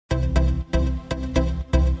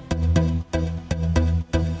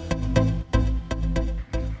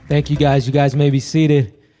Thank you guys. You guys may be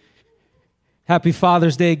seated. Happy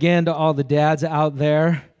Father's Day again to all the dads out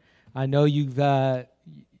there. I know you're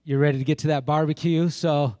ready to get to that barbecue,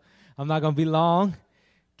 so I'm not going to be long.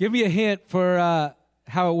 Give me a hint for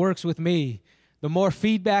how it works with me. The more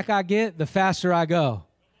feedback I get, the faster I go.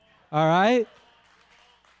 All right?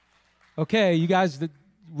 Okay, you guys,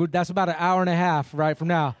 that's about an hour and a half right from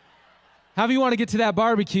now. How do you want to get to that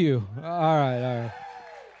barbecue? All right.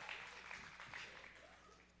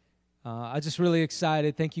 I'm just really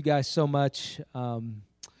excited. Thank you guys so much.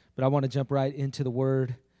 But I want to jump right into the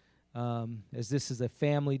Word, as this is a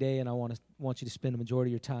family day, and I want you to spend the majority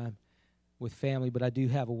of your time with family. But I do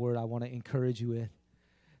have a word I want to encourage you with.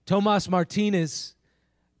 Tomas Martinez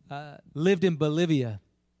lived in Bolivia.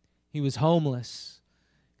 He was homeless,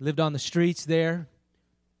 lived on the streets there.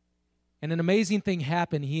 And an amazing thing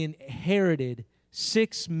happened. He inherited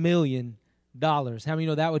 $6 million. How many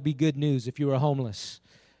know that would be good news if you were homeless?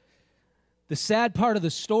 The sad part of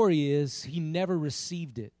the story is he never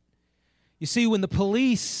received it. You see, when the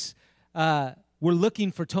police were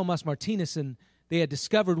looking for Tomas Martinez and they had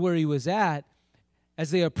discovered where he was at,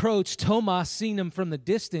 as they approached, Tomas seen him from the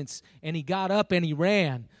distance, and he got up and he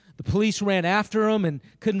ran. The police ran after him and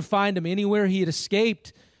couldn't find him anywhere. He had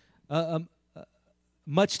escaped.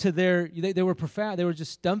 Much to they were profound. They were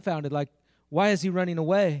just dumbfounded, like, why is he running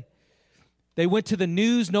away? They went to the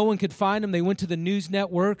news. No one could find him. They went to the news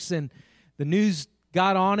networks, and the news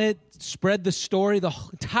got on it, spread the story. The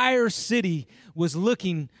entire city was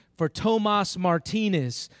looking for Tomas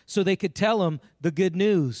Martinez so they could tell him the good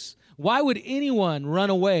news. Why would anyone run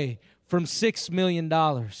away from $6 million?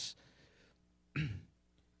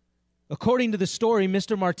 According to the story,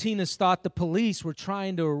 Mr. Martinez thought the police were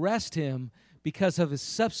trying to arrest him because of his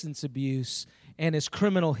substance abuse and his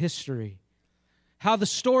criminal history. How the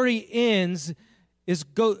story ends is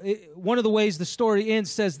one of the ways the story ends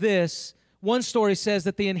says this. One story says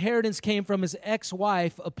that the inheritance came from his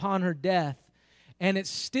ex-wife upon her death, and it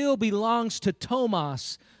still belongs to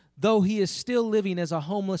Tomas, though he is still living as a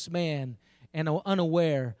homeless man and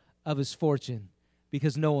unaware of his fortune,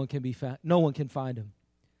 because no one can find him.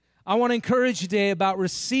 I want to encourage you today about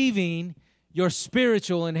receiving your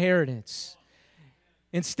spiritual inheritance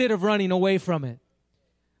instead of running away from it.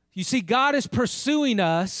 You see, God is pursuing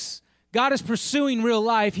us. God is pursuing real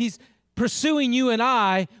life. He's pursuing you and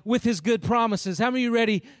I with His good promises. How many of you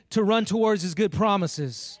ready to run towards His good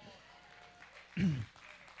promises?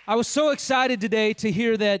 I was so excited today to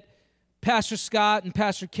hear that Pastor Scott and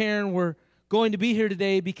Pastor Karen were going to be here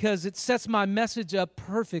today because it sets my message up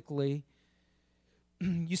perfectly.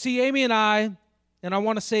 You see, Amy and I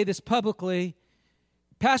want to say this publicly,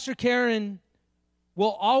 Pastor Karen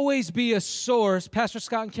will always be a source, Pastor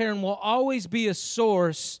Scott and Karen will always be a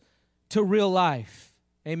source to real life.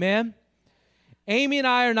 Amen? Amy and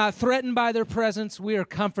I are not threatened by their presence. We are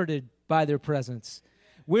comforted by their presence.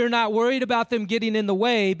 We're not worried about them getting in the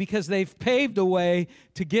way because they've paved a way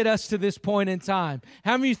to get us to this point in time.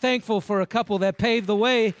 How many are thankful for a couple that paved the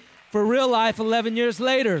way for real life 11 years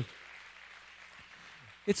later?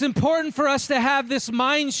 It's important for us to have this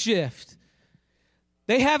mind shift.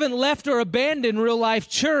 They haven't left or abandoned Real Life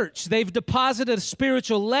Church. They've deposited a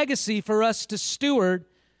spiritual legacy for us to steward,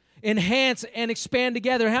 enhance, and expand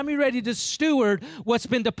together. How many are ready to steward what's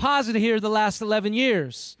been deposited here the last 11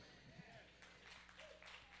 years?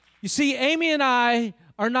 You see, Amy and I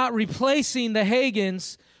are not replacing the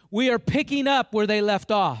Hagins. We are picking up where they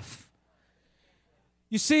left off.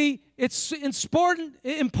 You see, it's important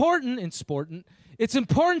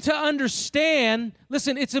to understand,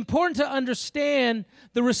 listen, it's important to understand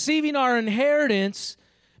the receiving our inheritance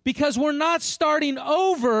because we're not starting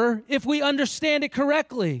over if we understand it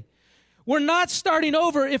correctly. We're not starting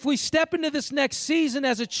over if we step into this next season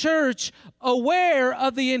as a church aware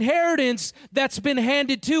of the inheritance that's been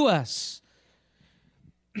handed to us.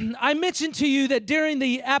 I mentioned to you that during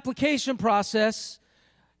the application process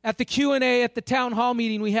at the Q&A at the town hall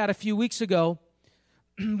meeting we had a few weeks ago,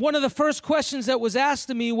 one of the first questions that was asked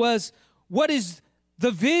to me was, what is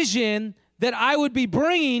the vision that I would be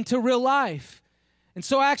bringing to real life? And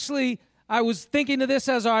so actually, I was thinking of this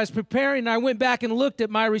as I was preparing, and I went back and looked at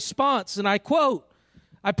my response, and I quote,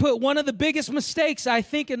 I put, one of the biggest mistakes I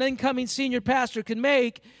think an incoming senior pastor can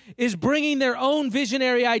make is bringing their own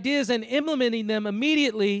visionary ideas and implementing them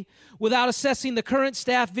immediately without assessing the current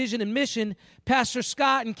staff vision and mission Pastor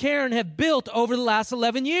Scott and Karen have built over the last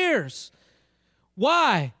 11 years.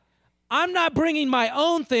 Why? I'm not bringing my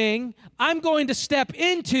own thing. I'm going to step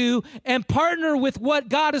into and partner with what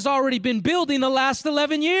God has already been building the last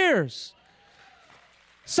 11 years.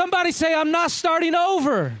 Somebody say, I'm not starting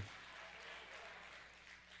over.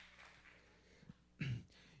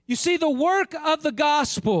 You see, the work of the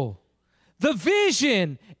gospel, the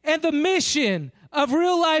vision and the mission of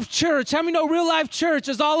Real Life Church. How many know Real Life Church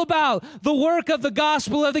is all about the work of the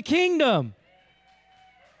gospel of the kingdom?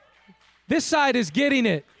 This side is getting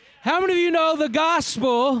it. How many of you know the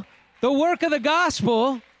gospel, the work of the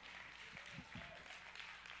gospel,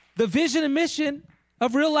 the vision and mission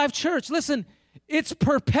of Real Life Church? Listen, it's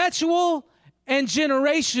perpetual and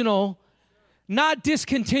generational, not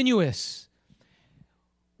discontinuous.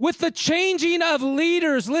 With the changing of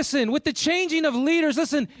leaders, listen,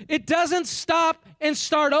 it doesn't stop and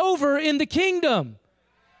start over in the kingdom.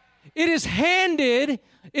 It is handed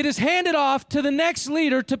off to the next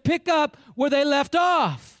leader to pick up where they left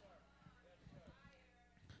off.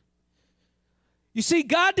 You see,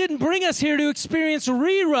 God didn't bring us here to experience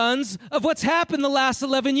reruns of what's happened the last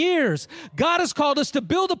 11 years. God has called us to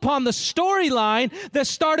build upon the storyline that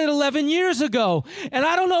started 11 years ago. And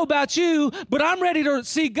I don't know about you, but I'm ready to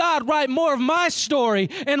see God write more of my story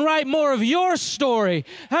and write more of your story.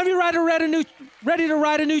 How many ready to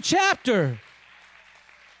write a new chapter?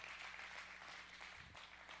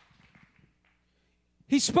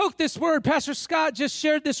 He spoke this word. Pastor Scott just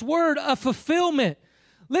shared this word of fulfillment.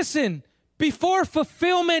 Listen, before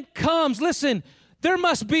fulfillment comes, there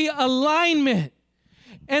must be alignment.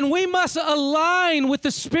 And we must align with the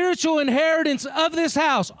spiritual inheritance of this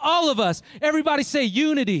house. All of us. Everybody say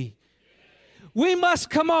unity. We must,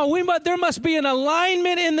 there must be an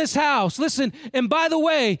alignment in this house. Listen, and by the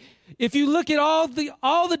way, if you look at all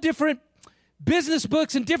the different business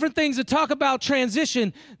books and different things that talk about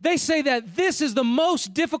transition, they say that this is the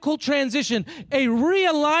most difficult transition, a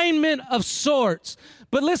realignment of sorts.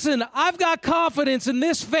 But listen, I've got confidence in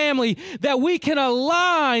this family that we can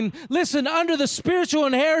align, under the spiritual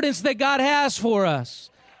inheritance that God has for us.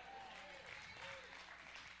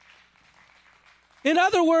 In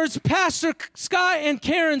other words, Pastor Scott and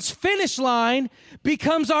Karen's finish line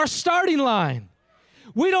becomes our starting line.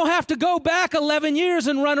 We don't have to go back 11 years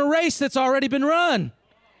and run a race that's already been run.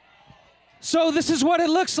 So this is what it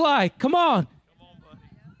looks like. Come on.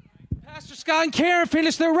 Pastor Scott and Karen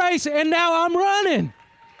finished their race, and now I'm running.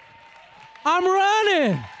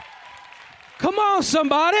 Come on,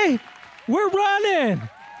 somebody. We're running.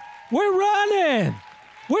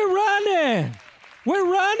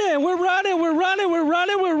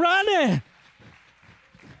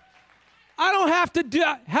 I don't have to do,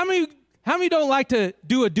 how many don't like to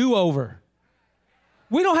do a do-over?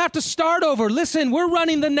 We don't have to start over. Listen, we're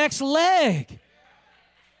running the next leg.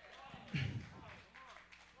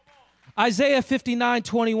 Isaiah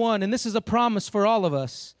 59:21, and this is a promise for all of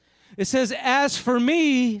us. It says, as for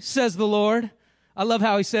me, says the Lord. I love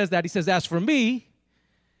how he says that. He says, as for me,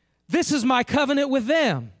 this is my covenant with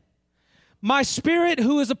them. My spirit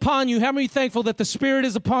who is upon you. How many are thankful that the Spirit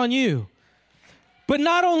is upon you? But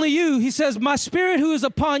not only you, he says, my spirit who is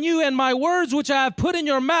upon you and my words which I have put in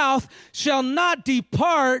your mouth shall not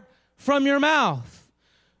depart from your mouth.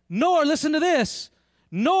 Nor, listen to this,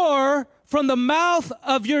 nor from the mouth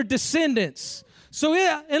of your descendants. So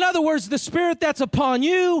in other words, the spirit that's upon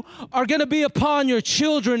you are going to be upon your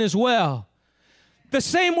children as well. The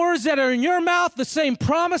same words that are in your mouth, the same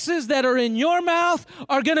promises that are in your mouth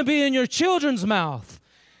are going to be in your children's mouth.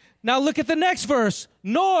 Now look at the next verse.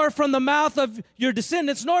 Nor from the mouth of your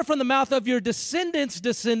descendants, nor from the mouth of your descendants,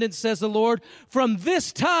 says the Lord, from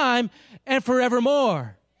this time and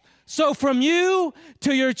forevermore. So from you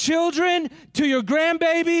to your children, to your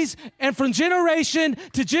grandbabies, and from generation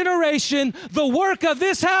to generation, the work of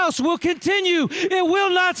this house will continue. It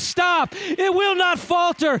will not stop. It will not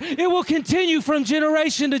falter. It will continue from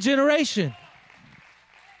generation to generation.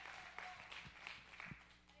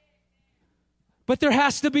 But there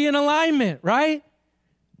has to be an alignment, right?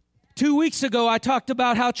 2 weeks ago, I talked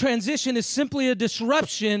about how transition is simply a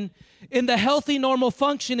disruption in the healthy, normal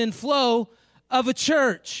function and flow of a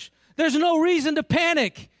church. There's no reason to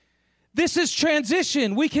panic. This is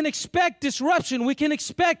transition. We can expect disruption. We can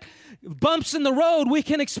expect bumps in the road. We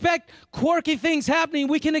can expect quirky things happening.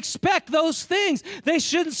 We can expect those things. They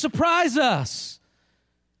shouldn't surprise us.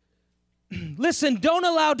 Listen, don't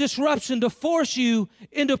allow disruption to force you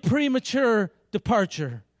into premature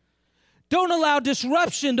departure. Don't allow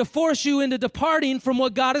disruption to force you into departing from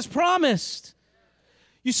what God has promised.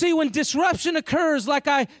 You see, when disruption occurs, like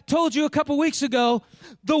I told you a couple weeks ago,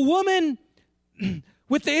 the woman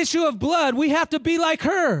with the issue of blood, we have to be like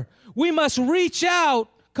her. We must reach out.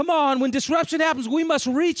 Come on, when disruption happens, we must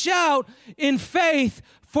reach out in faith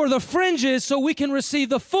for the fringes so we can receive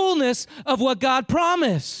the fullness of what God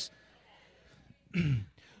promised.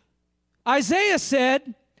 Isaiah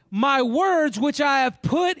said, my words which I have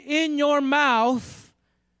put in your mouth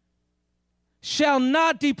shall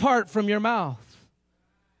not depart from your mouth.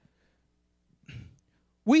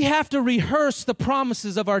 We have to rehearse the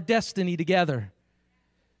promises of our destiny together.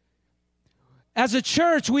 As a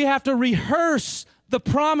church, we have to rehearse the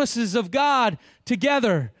promises of God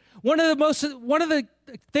together. One of the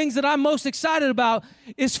things that I'm most excited about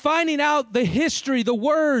is finding out the history, the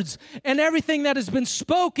words, and everything that has been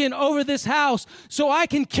spoken over this house so I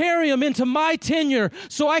can carry them into my tenure,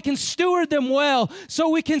 so I can steward them well, so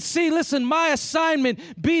we can see, listen, my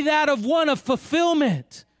assignment be that of one of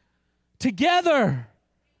fulfillment together.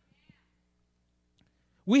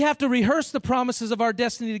 We have to rehearse the promises of our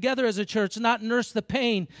destiny together as a church, not nurse the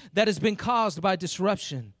pain that has been caused by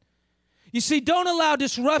disruption. You see, don't allow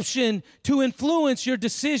disruption to influence your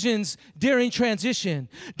decisions during transition.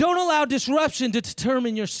 Don't allow disruption to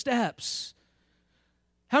determine your steps.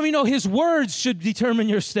 How many know His words should determine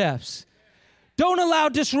your steps? Don't allow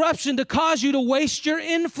disruption to cause you to waste your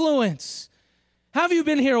influence. How have you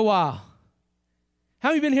been here a while? How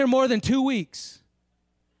have you been here more than 2 weeks?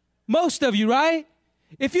 Most of you, right?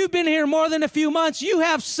 If you've been here more than a few months, you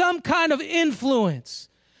have some kind of influence.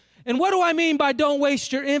 And what do I mean by don't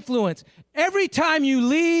waste your influence? Every time you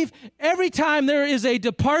leave, every time there is a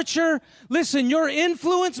departure, listen, your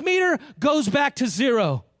influence meter goes back to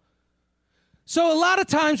zero. So a lot of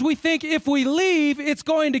times we think if we leave, it's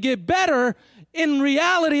going to get better. In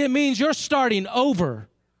reality, it means you're starting over.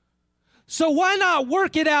 So why not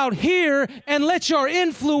work it out here and let your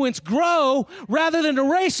influence grow rather than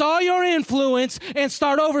erase all your influence and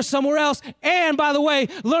start over somewhere else? And by the way,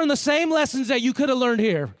 learn the same lessons that you could have learned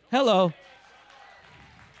here. Hello.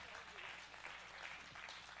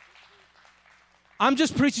 I'm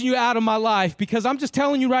just preaching you out of my life because I'm just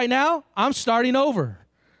telling you right now, I'm starting over.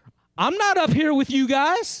 I'm not up here with you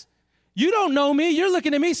guys. You don't know me. You're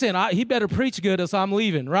looking at me saying, he better preach good as I'm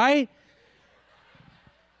leaving, right?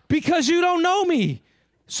 Because you don't know me.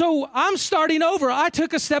 So I'm starting over. I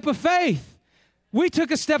took a step of faith. We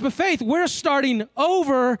took a step of faith. We're starting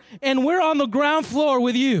over, and we're on the ground floor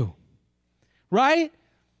with you, right?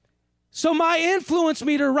 So my influence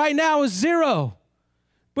meter right now is zero.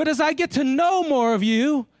 But as I get to know more of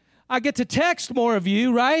you, I get to text more of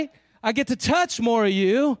you, right? I get to touch more of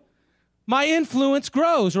you. My influence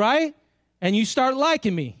grows, right? And you start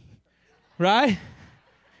liking me, right?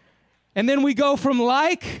 And then we go from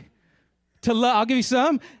like to love. I'll give you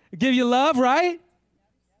some. Give you love, right?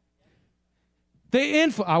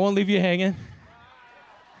 I won't leave you hanging.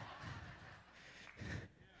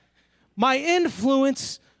 My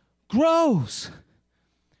influence grows.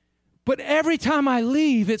 But every time I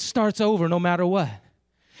leave, it starts over no matter what.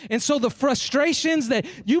 And so the frustrations that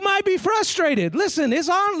you might be frustrated. Listen,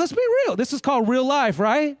 let's be real. This is called real life,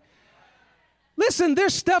 right? Listen,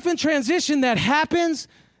 there's stuff in transition that happens.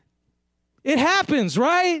 It happens,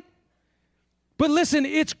 right? But listen,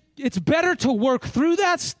 it's better to work through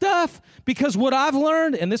that stuff because what I've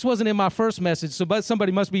learned, and this wasn't in my first message, but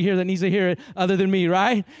somebody must be here that needs to hear it other than me,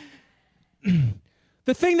 right?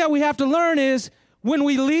 The thing that we have to learn is when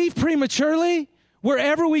we leave prematurely,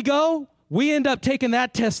 wherever we go, we end up taking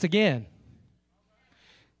that test again.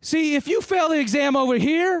 See, if you fail the exam over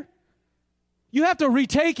here, you have to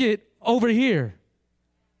retake it over here.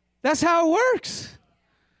 That's how it works.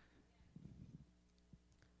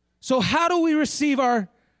 So how do we receive our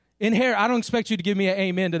inheritance? I don't expect you to give me an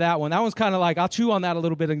amen to that one. That one's kind of like, I'll chew on that a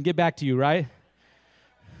little bit and get back to you, right?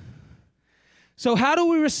 So how do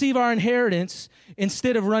we receive our inheritance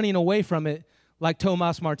instead of running away from it like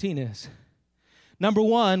Tomas Martinez? Number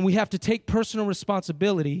one, we have to take personal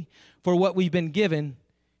responsibility for what we've been given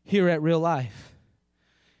here at Real Life.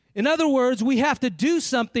 In other words, we have to do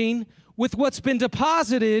something with what's been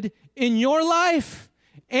deposited in your life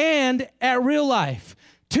and at Real Life.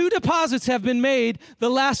 2 deposits have been made the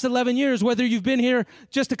last 11 years, whether you've been here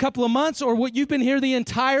just a couple of months or what you've been here the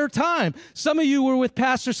entire time. Some of you were with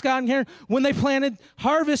Pastor Scott and Karen when they planted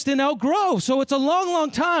Harvest in Elk Grove, so it's a long,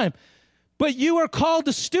 long time. But you are called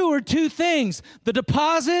to steward 2 things. The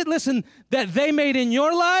deposit, listen, that they made in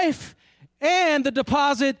your life and the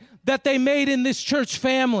deposit that they made in this church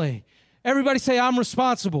family. Everybody say, I'm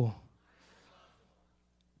responsible.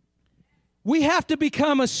 We have to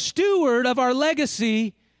become a steward of our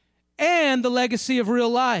legacy and the legacy of Real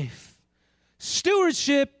Life.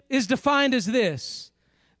 Stewardship is defined as this: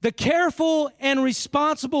 the careful and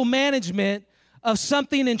responsible management of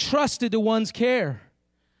something entrusted to one's care.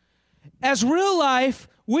 As Real Life,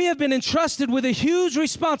 we have been entrusted with a huge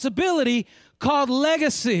responsibility called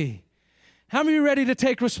legacy. How many of you are ready to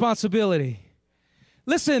take responsibility?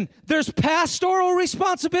 Listen, there's pastoral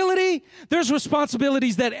responsibility. There's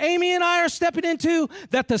responsibilities that Amy and I are stepping into,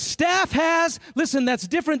 that the staff has. Listen, that's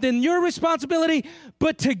different than your responsibility.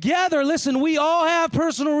 But together, listen, we all have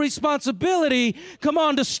personal responsibility, come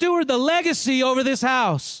on, to steward the legacy over this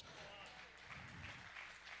house.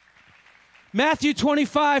 Matthew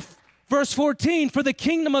 25, verse 14, for the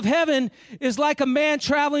kingdom of heaven is like a man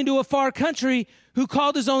traveling to a far country who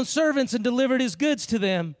called his own servants and delivered his goods to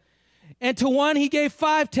them. And to one he gave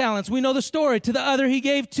 5 talents. We know the story. To the other he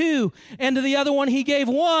gave 2. And to the other one he gave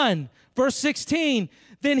 1. Verse 16.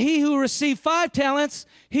 Then he who received 5 talents,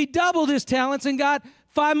 he doubled his talents and got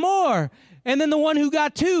 5 more. And then the one who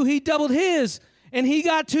got 2, he doubled his, and he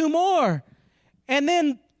got 2 more. And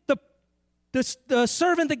then the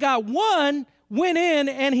servant that got 1 went in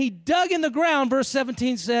and he dug in the ground, verse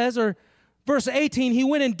 17 says, or verse 18, he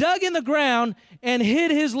went and dug in the ground and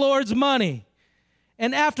hid his Lord's money.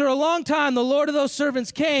 And after a long time, the Lord of those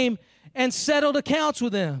servants came and settled accounts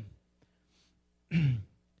with them.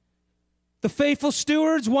 The faithful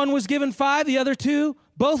stewards, one was given 5, the other 2,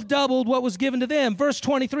 both doubled what was given to them. Verse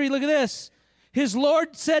 23, look at this. His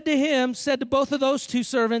Lord said to both of those 2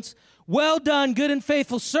 servants, well done, good and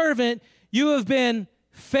faithful servant. You have been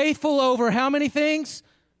faithful over how many things?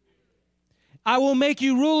 I will make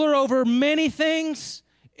you ruler over many things.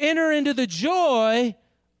 Enter into the joy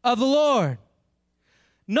of the Lord.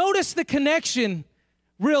 Notice the connection,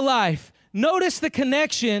 real life. Notice the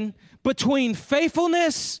connection between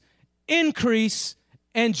faithfulness, increase,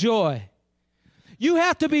 and joy. You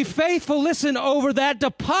have to be faithful, listen, over that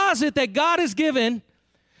deposit that God has given,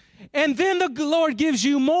 and then the Lord gives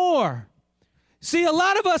you more. See, a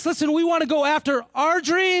lot of us, listen, we want to go after our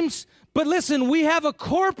dreams, but listen, we have a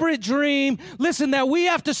corporate dream, listen, that we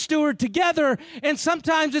have to steward together, and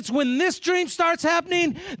sometimes it's when this dream starts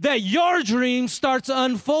happening that your dream starts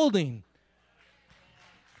unfolding.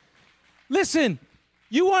 Listen,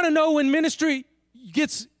 you want to know when ministry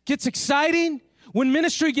gets exciting, when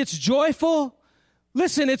ministry gets joyful?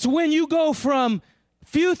 Listen, it's when you go from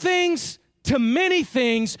few things to many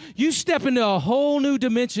things, you step into a whole new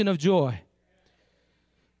dimension of joy.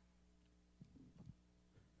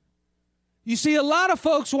 You see, a lot of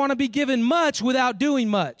folks want to be given much without doing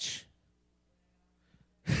much.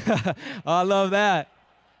 I love that.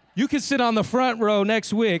 You can sit on the front row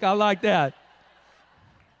next week. I like that.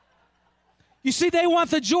 You see, they want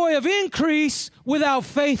the joy of increase without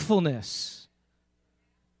faithfulness.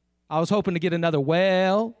 I was hoping to get another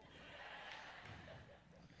well.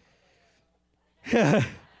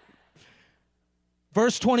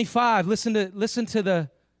 Verse 25, listen to the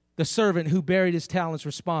servant who buried his talents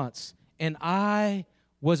response. And I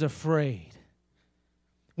was afraid.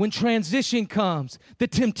 When transition comes, the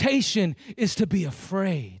temptation is to be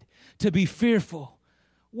afraid, to be fearful.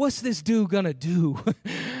 What's this dude gonna do?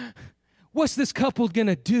 What's this couple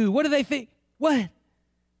gonna do? What do they think? What?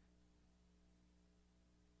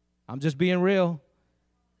 I'm just being real.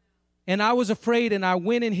 And I was afraid, and I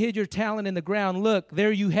went and hid your talent in the ground. Look,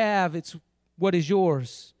 there you have, it's what is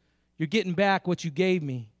yours. You're getting back what you gave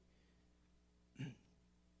me.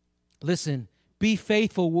 Listen, be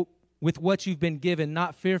faithful with what you've been given,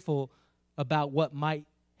 not fearful about what might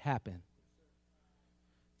happen.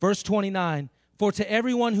 Verse 29, for to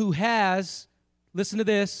everyone who has, listen to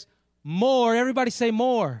this, more, everybody say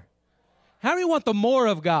more. How many want the more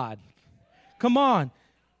of God? Come on.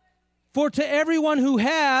 For to everyone who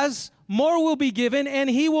has, more will be given, and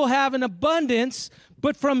he will have an abundance,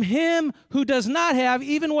 but from him who does not have,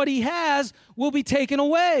 even what he has will be taken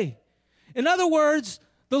away. In other words,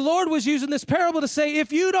 the Lord was using this parable to say,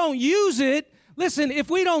 if you don't use it, listen, if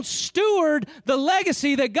we don't steward the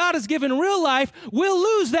legacy that God has given real life, we'll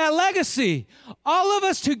lose that legacy. All of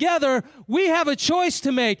us together, we have a choice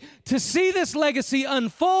to make, to see this legacy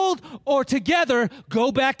unfold or together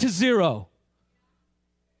go back to zero.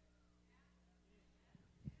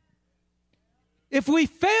 If we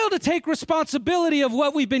fail to take responsibility of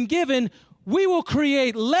what we've been given, we will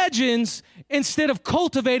create legends instead of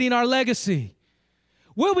cultivating our legacy.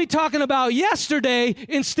 We'll be talking about yesterday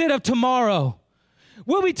instead of tomorrow.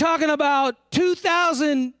 We'll be talking about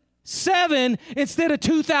 2007 instead of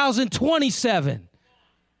 2027.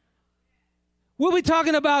 We'll be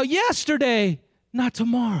talking about yesterday, not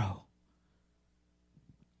tomorrow.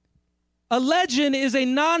 A legend is a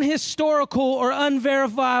non-historical or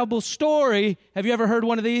unverifiable story. Have you ever heard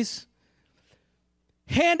one of these?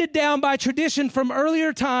 Handed down by tradition from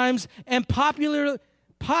earlier times and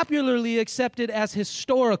popularly accepted as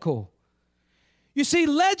historical. You see,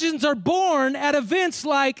 legends are born at events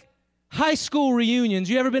like high school reunions.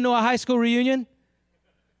 You ever been to a high school reunion?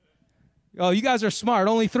 Oh, you guys are smart.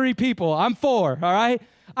 Only 3 people. I'm 4, all right?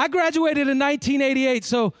 I graduated in 1988,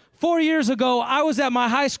 so 4 years ago, I was at my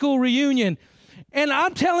high school reunion. And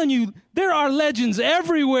I'm telling you, there are legends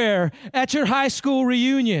everywhere at your high school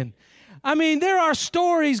reunion. I mean, there are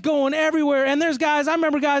stories going everywhere. And there's guys, I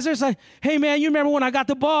remember guys, there's like, hey, man, you remember when I got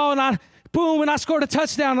the ball and I scored a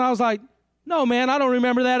touchdown? And I was like, no, man, I don't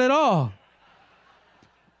remember that at all.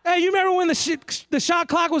 Hey, you remember when the shot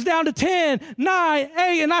clock was down to 10, 9,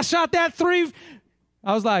 8, and I shot that 3?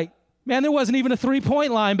 I was like, man, there wasn't even a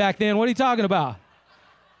 3-point line back then. What are you talking about?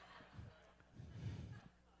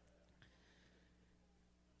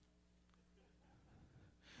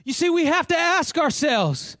 You see, we have to ask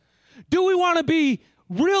ourselves, do we want to be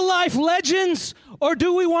real-life legends or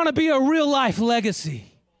do we want to be a real-life legacy?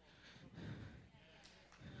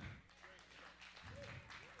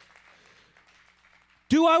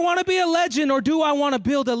 Do I want to be a legend or do I want to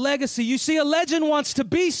build a legacy? You see, a legend wants to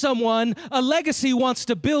be someone, a legacy wants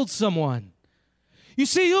to build someone. You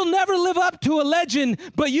see, you'll never live up to a legend,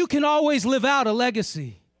 but you can always live out a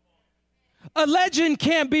legacy. A legend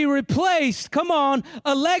can't be replaced. Come on,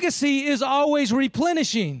 a legacy is always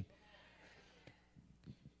replenishing.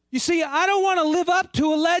 You see, I don't want to live up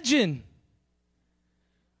to a legend.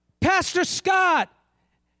 Pastor Scott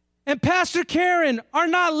and Pastor Karen are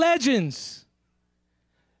not legends.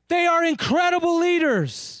 They are incredible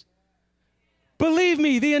leaders. Believe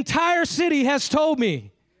me, the entire city has told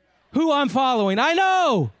me who I'm following. I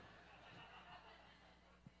know.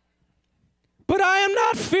 But I am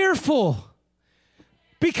not fearful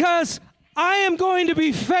because I am going to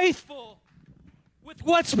be faithful with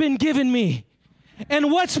what's been given me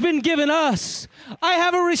and what's been given us. I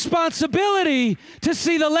have a responsibility to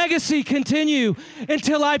see the legacy continue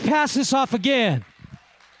until I pass this off again.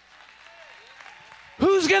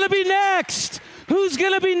 Who's going to be next? Who's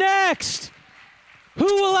going to be next? Who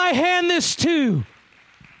will I hand this to?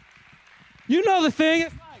 You know the thing.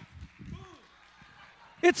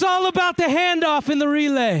 It's all about the handoff in the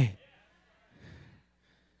relay.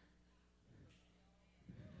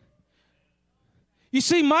 You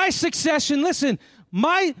see, my succession, listen,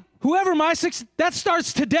 that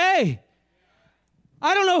starts today.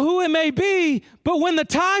 I don't know who it may be, but when the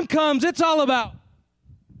time comes, it's all about.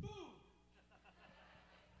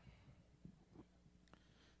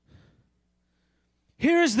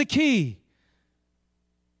 Here's the key.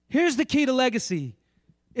 Here's the key to legacy.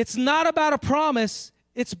 It's not about a promise.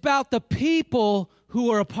 It's about the people who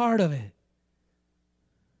are a part of it.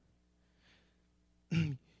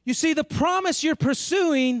 You see, the promise you're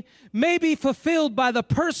pursuing may be fulfilled by the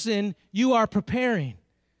person you are preparing.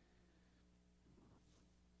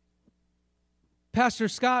 Pastor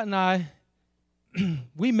Scott and I,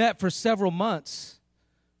 we met for several months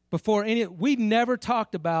before we never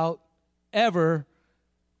talked about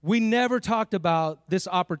we never talked about this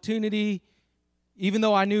opportunity, even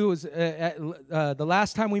though I knew it was, the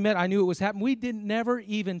last time we met, I knew it was happening. We didn't never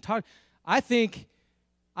even talk. I think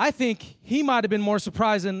he might have been more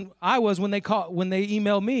surprised than I was when they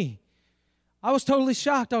emailed me. I was totally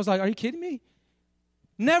shocked. I was like, are you kidding me?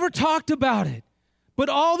 Never talked about it. But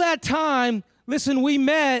all that time, listen, we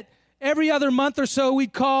met every other month or so.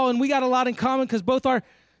 We'd call, and we got a lot in common because both our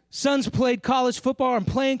sons played college football. I'm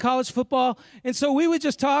playing college football. And so we would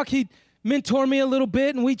just talk. He'd mentor me a little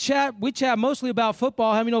bit, and we chat mostly about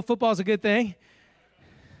football. How many know football is a good thing?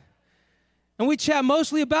 And we chat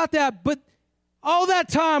mostly about that. But all that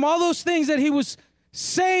time, all those things that he was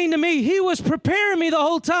saying to me, he was preparing me the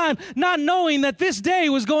whole time, not knowing that this day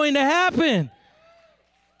was going to happen.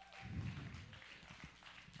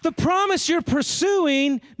 The promise you're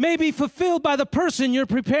pursuing may be fulfilled by the person you're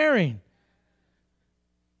preparing.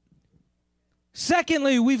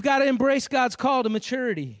 Secondly, we've got to embrace God's call to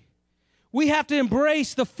maturity. We have to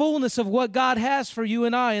embrace the fullness of what God has for you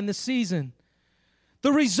and I in this season.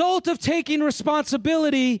 The result of taking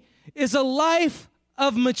responsibility is a life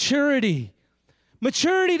of maturity.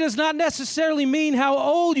 Maturity does not necessarily mean how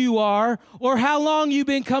old you are or how long you've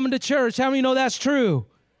been coming to church. How many know that's true?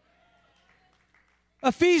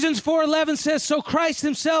 Ephesians 4:11 says, so Christ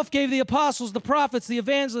himself gave the apostles, the prophets, the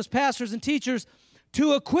evangelists, pastors, and teachers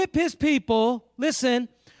to equip his people, listen,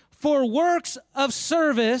 for works of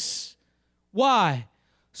service. Why?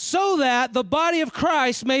 So that the body of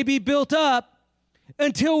Christ may be built up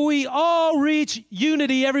until we all reach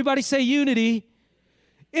unity. Everybody say unity.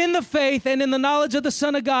 In the faith and in the knowledge of the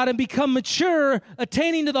Son of God and become mature,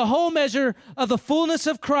 attaining to the whole measure of the fullness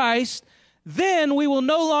of Christ. Then we will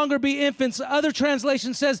no longer be infants. Other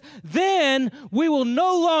translation says, then we will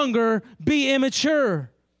no longer be immature.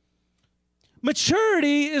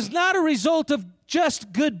 Maturity is not a result of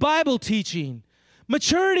just good Bible teaching.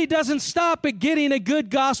 Maturity doesn't stop at getting a good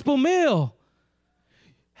gospel meal.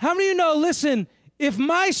 How many of you know, listen, if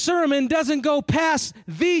my sermon doesn't go past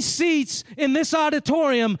these seats in this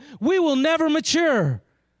auditorium, we will never mature.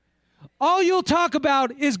 All you'll talk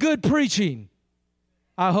about is good preaching,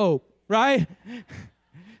 I hope, right?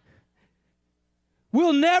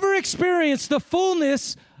 We'll never experience the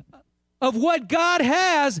fullness of what God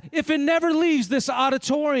has if it never leaves this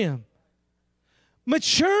auditorium.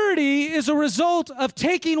 Maturity is a result of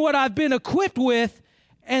taking what I've been equipped with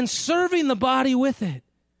and serving the body with it.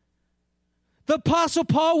 The Apostle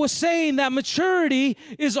Paul was saying that maturity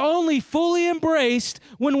is only fully embraced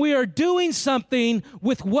when we are doing something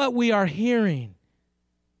with what we are hearing.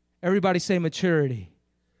 Everybody say maturity.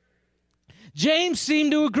 James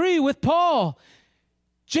seemed to agree with Paul.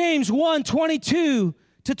 James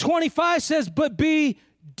 1:22-25 says, "But be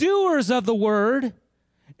doers of the word,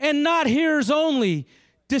 and not hearers only,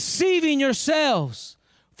 deceiving yourselves.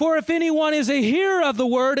 For if anyone is a hearer of the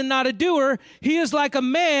word and not a doer, he is like a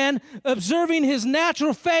man observing his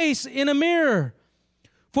natural face in a mirror.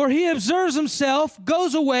 For he observes himself,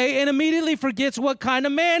 goes away, and immediately forgets what kind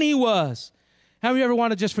of man he was." How many of you ever want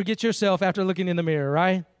to just forget yourself after looking in the mirror,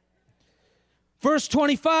 right? Verse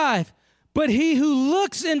 25, "But he who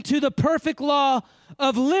looks into the perfect law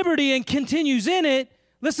of liberty and continues in it,"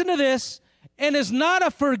 listen to this, "and is not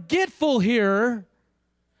a forgetful hearer,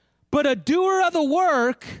 but a doer of the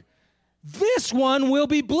work, this one will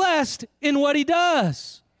be blessed in what he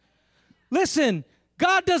does." Listen,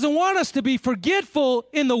 God doesn't want us to be forgetful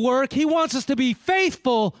in the work. He wants us to be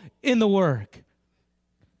faithful in the work.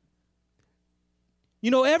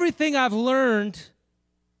 You know, everything I've learned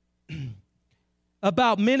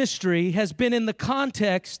about ministry has been in the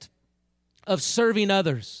context of serving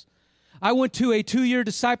others. I went to a 2-year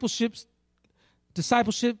discipleship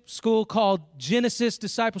school called Genesis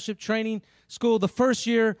Discipleship Training School. The first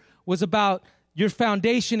year was about your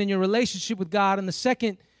foundation and your relationship with God, and the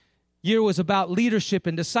second year was about leadership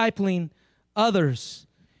and discipling others.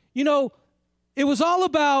 You know, it was all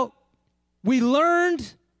about, we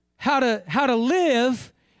learned how to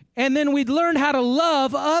live, and then we'd learn how to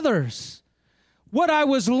love others. What I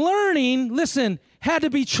was learning, listen, had to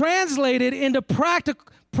be translated into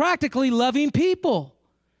practically loving people.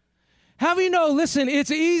 How do you know, listen,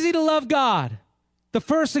 it's easy to love God, the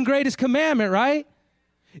first and greatest commandment, right?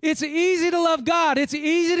 It's easy to love God. It's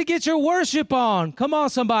easy to get your worship on. Come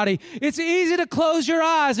on, somebody. It's easy to close your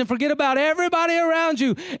eyes and forget about everybody around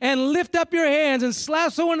you and lift up your hands and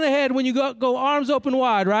slap someone in the head when you go arms open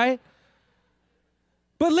wide, right?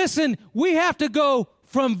 But listen, we have to go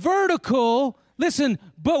from vertical, listen,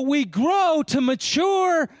 but we grow to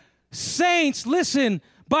mature saints, listen,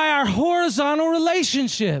 by our horizontal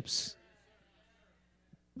relationships.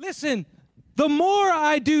 Listen, the more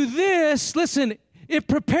I do this, listen, it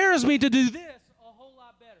prepares me to do this a whole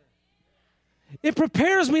lot better. It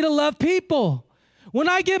prepares me to love people. When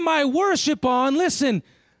I get my worship on, listen,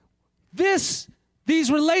 these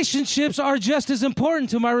relationships are just as important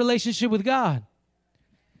to my relationship with God.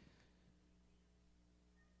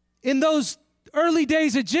 In those early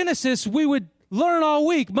days of Genesis, we would learn all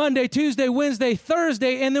week, Monday, Tuesday, Wednesday,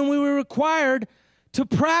 Thursday, and then we were required to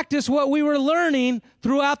practice what we were learning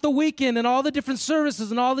throughout the weekend and all the different services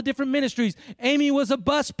and all the different ministries. Amy was a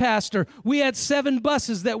bus pastor. We had 7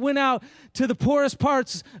 buses that went out to the poorest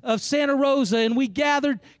parts of Santa Rosa, and we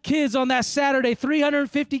gathered kids on that Saturday,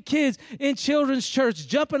 350 kids in children's church,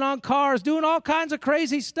 jumping on cars, doing all kinds of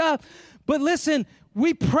crazy stuff. But listen,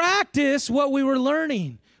 we practiced what we were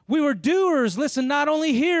learning. We were doers, listen, not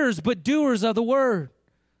only hearers, but doers of the word.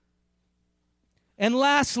 And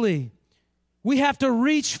lastly, we have to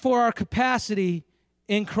reach for our capacity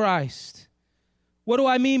in Christ. What do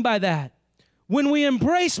I mean by that? When we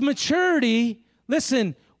embrace maturity,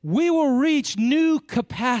 listen, we will reach new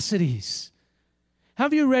capacities. How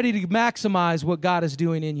are you ready to maximize what God is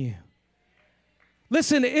doing in you?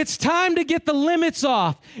 Listen, it's time to get the limits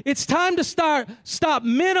off. It's time to stop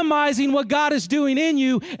minimizing what God is doing in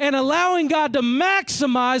you and allowing God to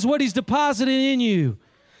maximize what He's deposited in you.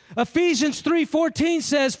 Ephesians 3:14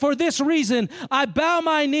 says, "For this reason I bow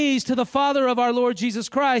my knees to the Father of our Lord Jesus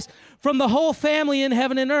Christ, from the whole family in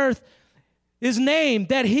heaven and earth is named,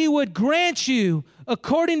 that He would grant you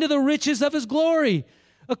according to the riches of His glory."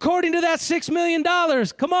 According to that $6 million,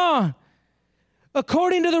 come on.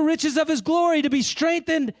 According to the riches of His glory, to be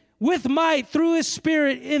strengthened with might through His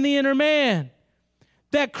Spirit in the inner man,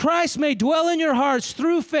 that Christ may dwell in your hearts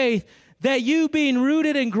through faith, that you, being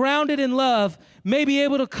rooted and grounded in love, may be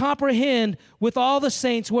able to comprehend with all the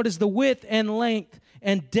saints what is the width and length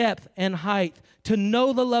and depth and height, to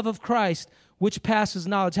know the love of Christ, which passes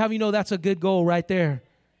knowledge. How do you know that's a good goal right there?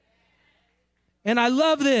 And I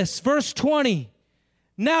love this, verse 20.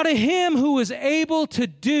 Now to him who is able to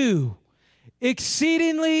do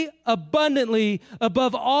exceedingly abundantly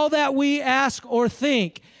above all that we ask or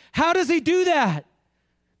think. How does he do that?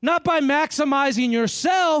 Not by maximizing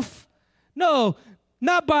yourself. No,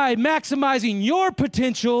 not by maximizing your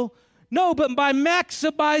potential. No, but by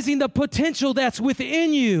maximizing the potential that's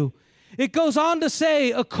within you. It goes on to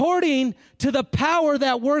say, according to the power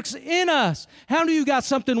that works in us. How do you got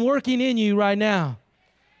something working in you right now?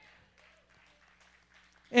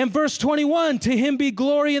 And verse 21, to him be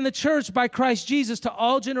glory in the church by Christ Jesus to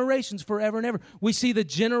all generations forever and ever. We see the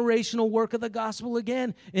generational work of the gospel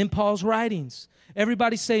again in Paul's writings.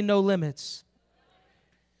 Everybody say no limits.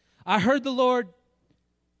 I heard the Lord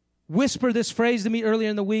whisper this phrase to me earlier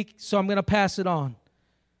in the week, so I'm going to pass it on.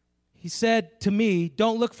 He said to me,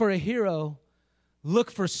 don't look for a hero, look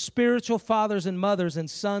for spiritual fathers and mothers and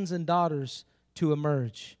sons and daughters to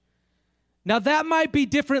emerge. Now that might be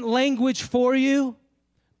different language for you,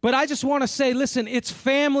 but I just want to say, listen, it's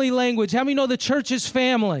family language. How many know the church is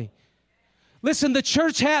family? Listen, the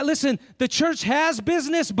church has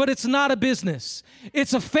business, but it's not a business.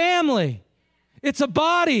 It's a family. It's a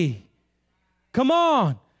body. Come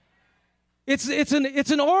on. It's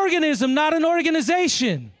an organism, not an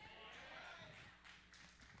organization.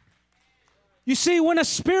 You see, when a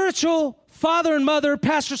spiritual father and mother,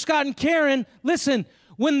 Pastor Scott and Karen, listen,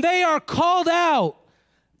 when they are called out,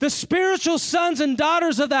 the spiritual sons and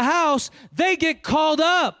daughters of the house, they get called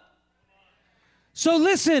up. So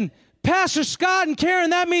listen, Pastor Scott and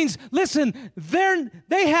Karen, that means, listen,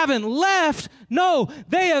 they haven't left. No,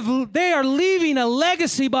 they are leaving a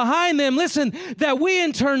legacy behind them, listen, that we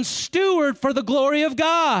in turn steward for the glory of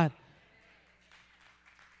God.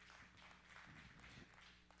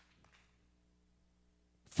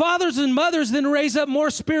 Fathers and mothers then raise up more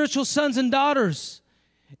spiritual sons and daughters.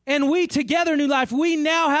 And we together, New Life, we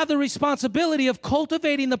now have the responsibility of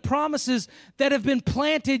cultivating the promises that have been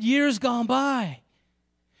planted years gone by.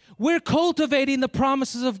 We're cultivating the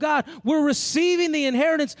promises of God. We're receiving the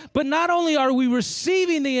inheritance, but not only are we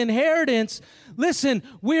receiving the inheritance, listen,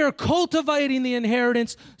 we are cultivating the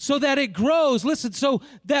inheritance so that it grows. Listen, so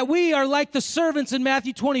that we are like the servants in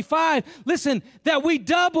Matthew 25. Listen, that we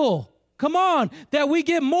double. Come on, that we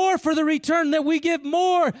get more for the return, that we give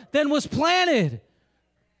more than was planted.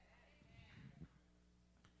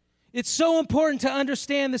 It's so important to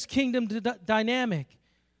understand this kingdom dynamic.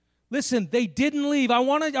 Listen, they didn't leave. I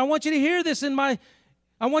want you to hear this I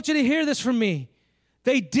want you to hear this from me.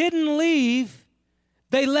 They didn't leave.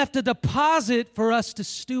 They left a deposit for us to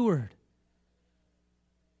steward.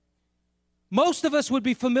 Most of us would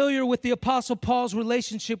be familiar with the Apostle Paul's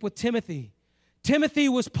relationship with Timothy. Timothy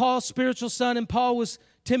was Paul's spiritual son, and Paul was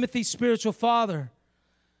Timothy's spiritual father.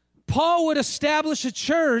 Paul would establish a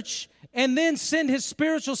church and then send his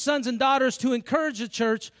spiritual sons and daughters to encourage the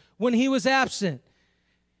church when he was absent.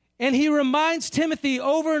 And he reminds Timothy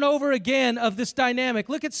over and over again of this dynamic.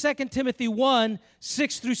 Look at 2 Timothy 1,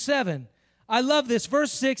 6 through 7. I love this.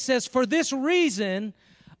 Verse 6 says, for this reason,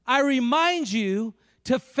 I remind you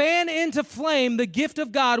to fan into flame the gift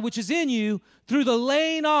of God which is in you through the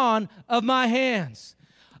laying on of my hands.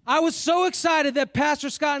 I was so excited that Pastor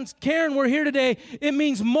Scott and Karen were here today. It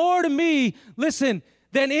means more to me, listen,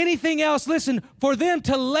 than anything else. Listen, for them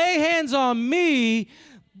to lay hands on me,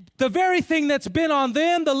 the very thing that's been on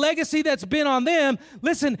them, the legacy that's been on them,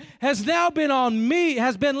 listen, has now been on me,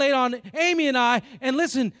 has been laid on Amy and I, and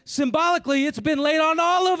listen, symbolically, it's been laid on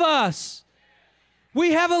all of us.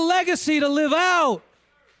 We have a legacy to live out.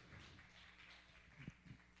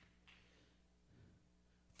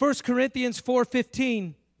 1 Corinthians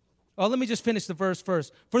 4:15. Oh, let me just finish the verse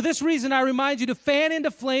first. For this reason, I remind you to fan into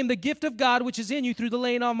flame the gift of God which is in you through the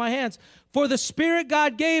laying on of my hands. For the Spirit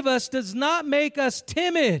God gave us does not make us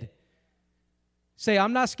timid. Say,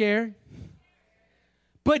 I'm not scared.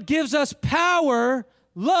 But gives us power,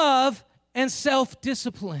 love, and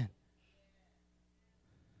self-discipline.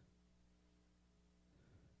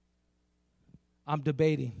 I'm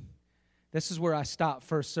debating. This is where I stopped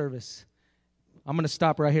first service. I'm going to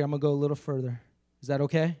stop right here. I'm going to go a little further. Is that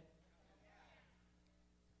okay?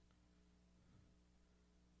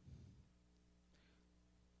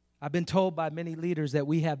 I've been told by many leaders that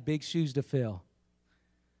we have big shoes to fill.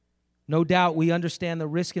 No doubt we understand the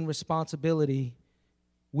risk and responsibility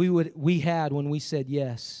we had when we said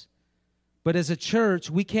yes. But as a church,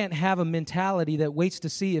 we can't have a mentality that waits to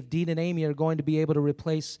see if Dean and Amy are going to be able to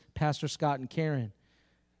replace Pastor Scott and Karen,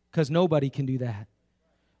 because nobody can do that.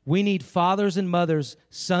 We need fathers and mothers,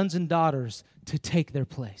 sons and daughters to take their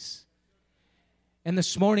place. And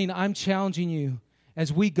this morning, I'm challenging you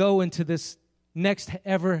as we go into this next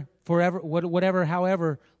forever, whatever,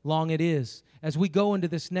 however long it is, as we go into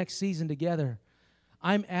this next season together,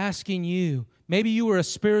 I'm asking you, maybe you were a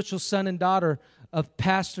spiritual son and daughter of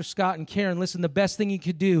Pastor Scott and Karen. Listen, the best thing you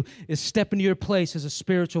could do is step into your place as a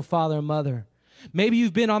spiritual father and mother. Maybe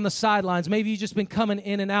you've been on the sidelines. Maybe you've just been coming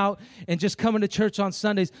in and out and just coming to church on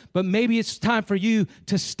Sundays. But maybe it's time for you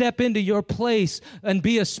to step into your place and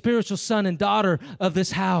be a spiritual son and daughter of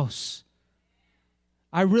this house.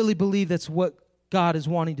 I really believe that's what God is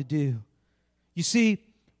wanting to do. You see,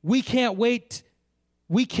 we can't wait.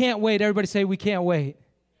 We can't wait. Everybody say we can't wait.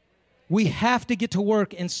 We have to get to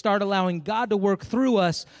work and start allowing God to work through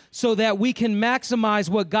us so that we can maximize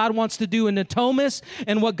what God wants to do in Natomas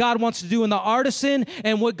and what God wants to do in the Artisan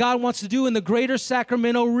and what God wants to do in the greater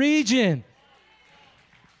Sacramento region.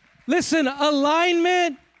 Listen,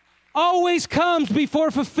 alignment always comes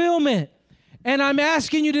before fulfillment. And I'm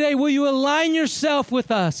asking you today, will you align yourself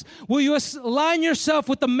with us? Will you align yourself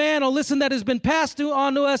with the mantle, listen, that has been passed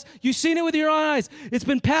on to us? You've seen it with your own eyes. It's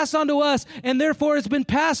been passed on to us, and therefore it's been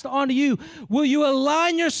passed on to you. Will you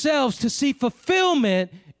align yourselves to see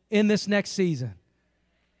fulfillment in this next season?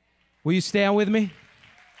 Will you stand with me?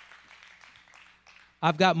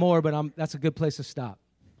 I've got more, but that's a good place to stop.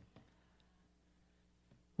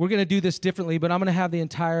 We're going to do this differently, but I'm going to have the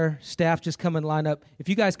entire staff just come and line up. If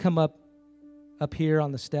you guys come up here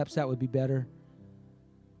on the steps, that would be better.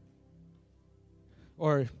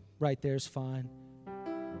 Or right there is fine.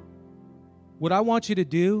 What I want you to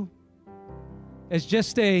do is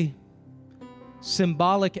just a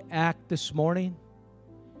symbolic act this morning.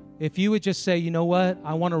 If you would just say, you know what?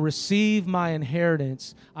 I want to receive my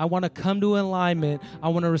inheritance. I want to come to alignment. I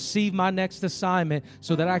want to receive my next assignment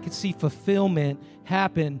so that I can see fulfillment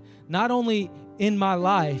happen, not only in my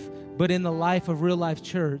life, but in the life of Real Life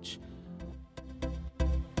Church.